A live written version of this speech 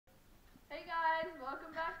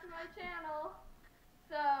my channel.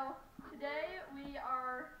 So today we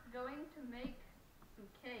are going to make some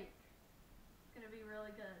cake. It's gonna be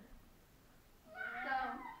really good. So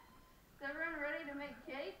is everyone ready to make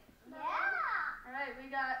cake? Yeah. All right,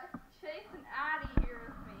 we got Chase and Addie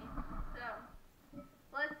here with me. So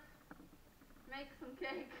let's make some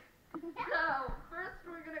cake. So first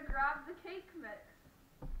we're gonna grab the cake mix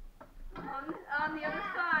on the other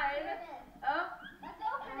side. Oh, Let's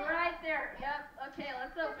open it. right there. Yep. Okay,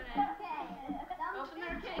 let's open it. Okay. Open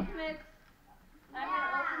their cake mix. I'm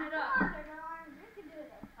gonna open it up. Come on, Bernard. You can do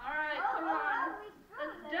this. All right, come on.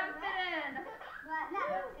 Let's dump it in.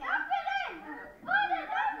 Dump it in. Put it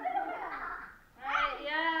in. All right,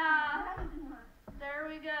 yeah. There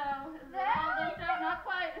we go. Is it all dumped out? Not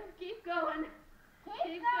quite. Keep going.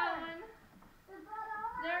 Keep going.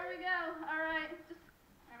 There we go. All right. Just,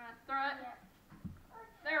 I'm gonna throw it.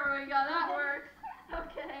 There we go. That works.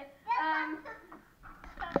 Okay.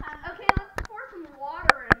 Okay, let's pour some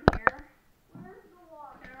water in here. Where's the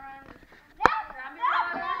water? Gonna run just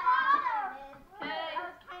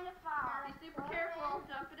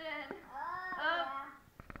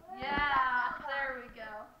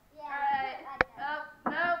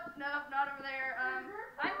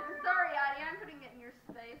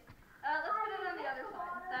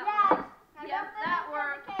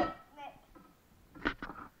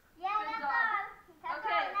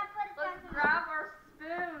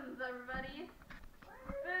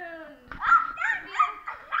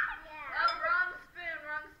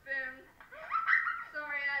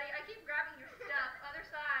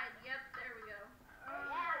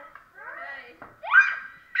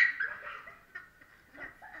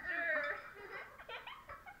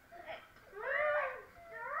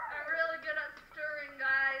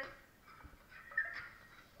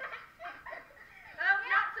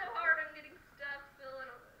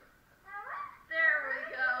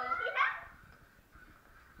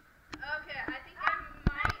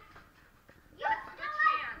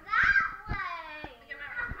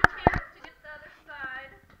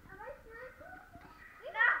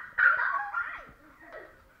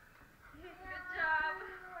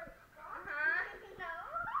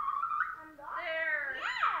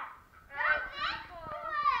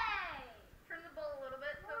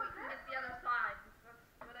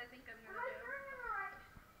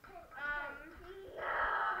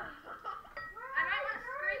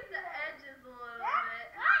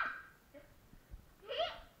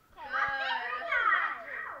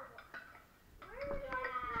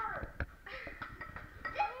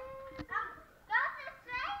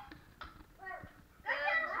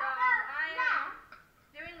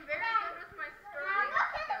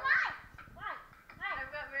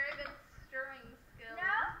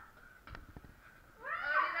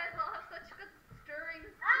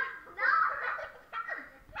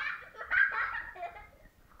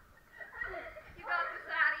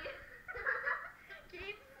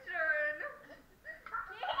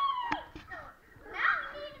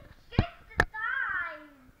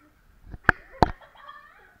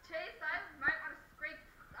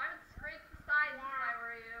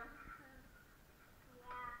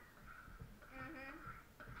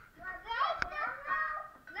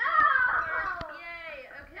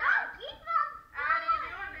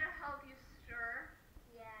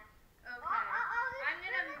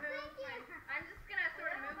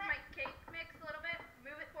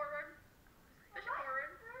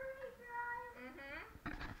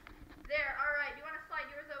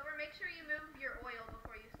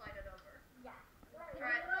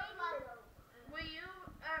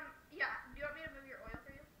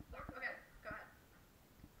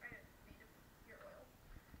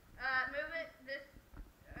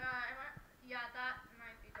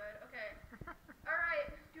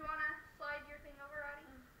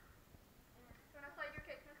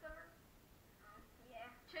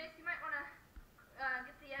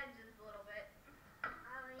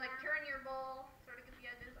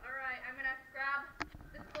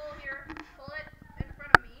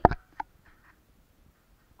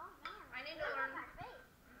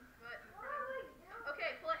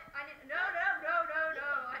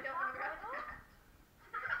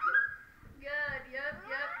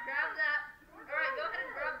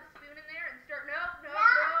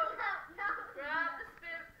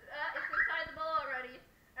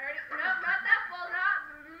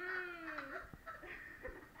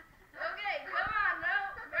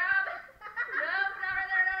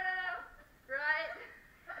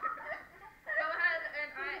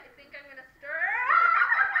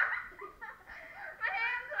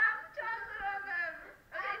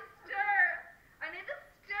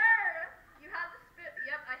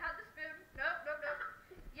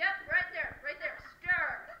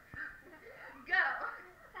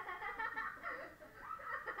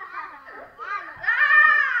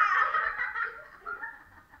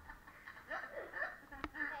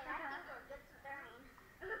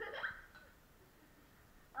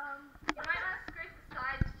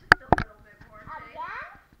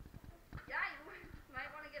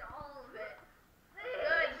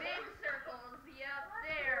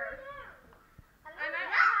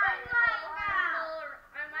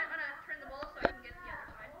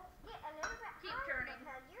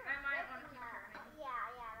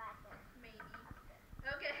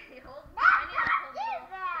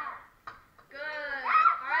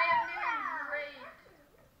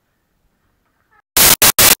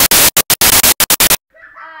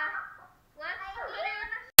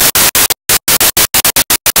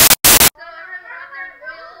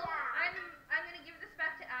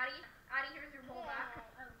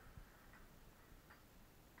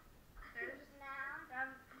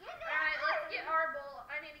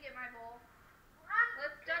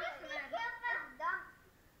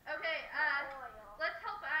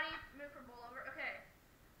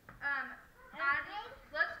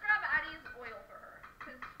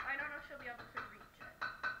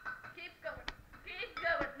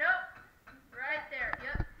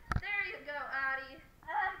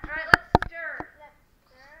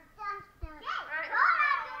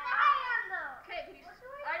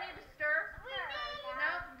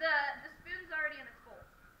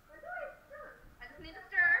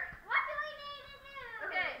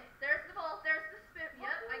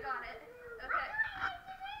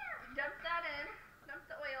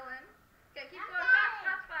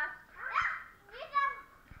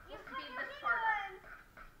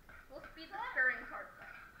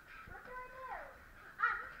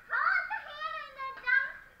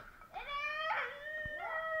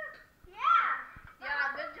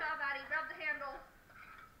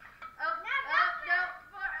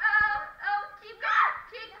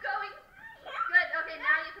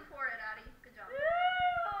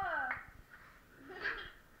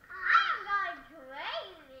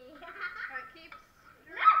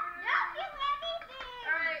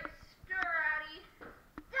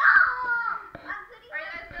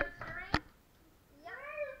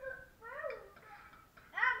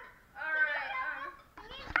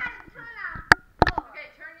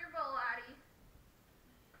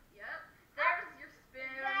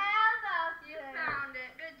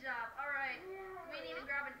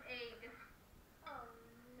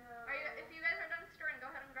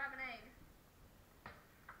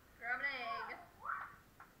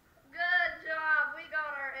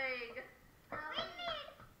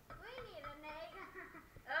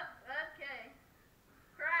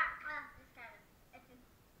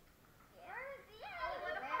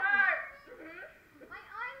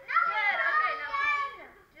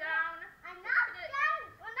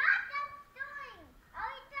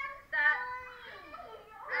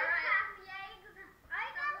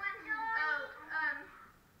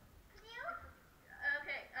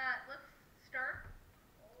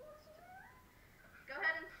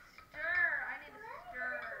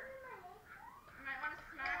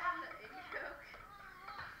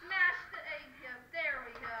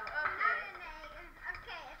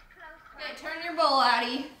turn your bowl,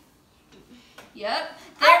 Addie. Yep.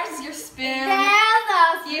 There's your spoon.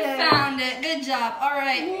 You found it. Good job. All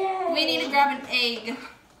right. Yay. We need to grab an egg.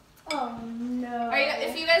 Oh no.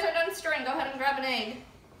 If you guys are done stirring, go ahead and grab an egg.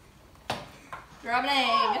 Grab an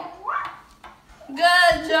egg.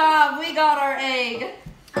 Good job. We got our egg.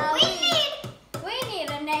 We need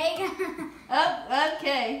an egg. Oh,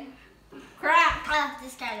 okay. Crack. Oh,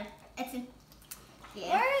 discarded. It's in.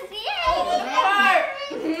 Yeah. Where's the egg? Oh, apart.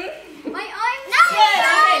 My arm's Good.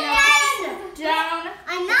 Okay, now done. put it down.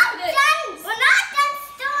 I'm not Put it- done. We're not done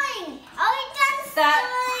stirring. Are we done That-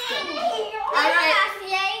 stirring? All right.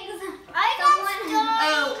 The eggs. Are we done stirring?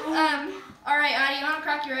 Oh, all right, Addie, you want to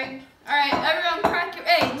crack your egg? All right, everyone crack your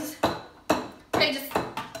eggs. Okay, just,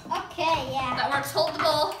 Okay, yeah. that works. Hold the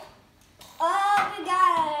bowl. Oh, we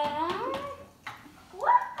got it.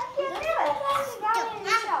 What? I can't do it.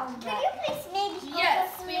 Can you please maybe help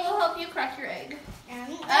Yes, us we will help you crack your egg. No.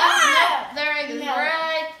 Their egg is No.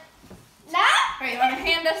 right. No. All right, you want to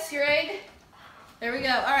hand us your egg? There we go.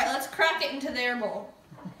 All right, let's crack it into their bowl.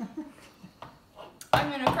 I'm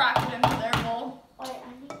going to crack it into their bowl.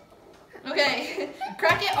 Okay,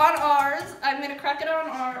 crack it on ours. I'm going to crack it on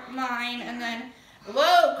mine, and then,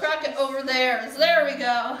 whoa, crack it over theirs. There we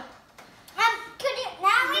go. Could you,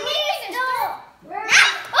 now we need to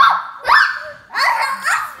stir.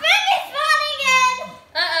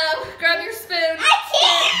 Uh-oh, grab your spoon. I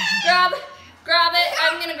can't. Grab it.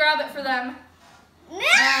 I'm going to grab it for them.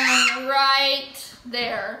 Right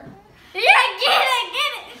there. Yeah, get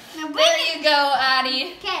it. Now bring There it. you go,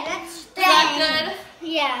 Addie. Okay, let's stir. Is that good?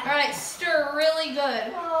 Yeah. All right, stir really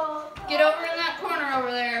good. Get over in that corner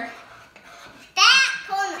over there. That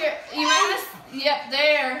corner. Here, you might miss. Yep,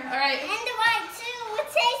 there. All right. And the white too. We're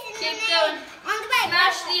chasing Keep the going. egg. On the right.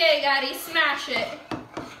 Smash the egg, Addie. Smash it.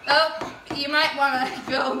 Oh, you might want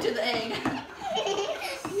to go to the egg.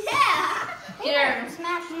 Yeah. Here.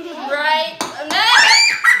 Smash the egg. Right. No.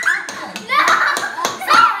 No.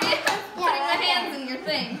 Sorry. Putting my hands in your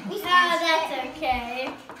thing. No, that's okay.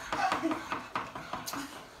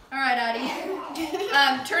 All right,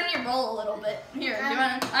 Addie. Turn your bowl a little bit. Here, do you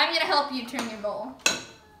want? I'm gonna help you turn your bowl.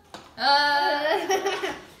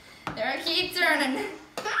 There, keep turning.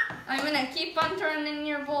 I'm gonna keep on turning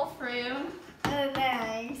your bowl for you. Oh,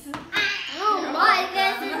 thanks. Oh my,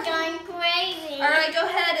 this is going crazy. All right, go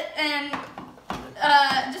ahead and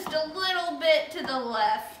just a little bit to the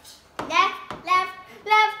left. Left.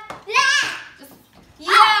 Just, yeah,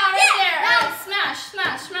 right there. All right, smash.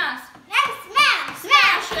 Let's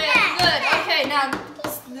Smash it. Good. Okay,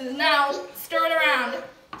 now stir it around.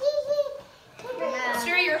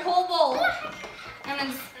 Stir your whole bowl. And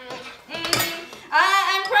then,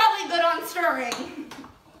 I'm probably good on stirring.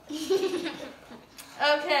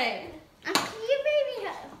 Okay. Can you maybe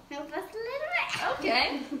help us a little bit? Okay.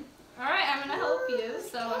 All right, I'm gonna help you.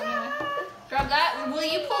 So I'm gonna grab that. Will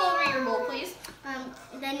you pull over your bowl, please?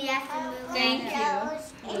 Then you have to move. Thank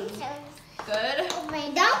you. Good.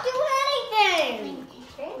 Don't do anything.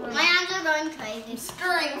 My hands are going crazy.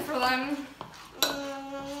 Stirring for them.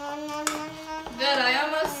 Good. I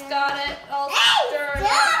almost got it all stirred.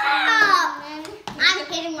 Stop! I'm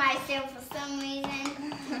hitting myself for some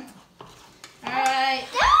reason. All right.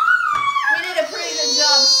 We did a pretty good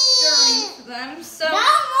job stirring for them. So No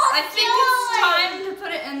more I think it's time to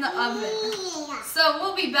put it in the oven. So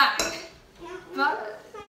we'll be back. But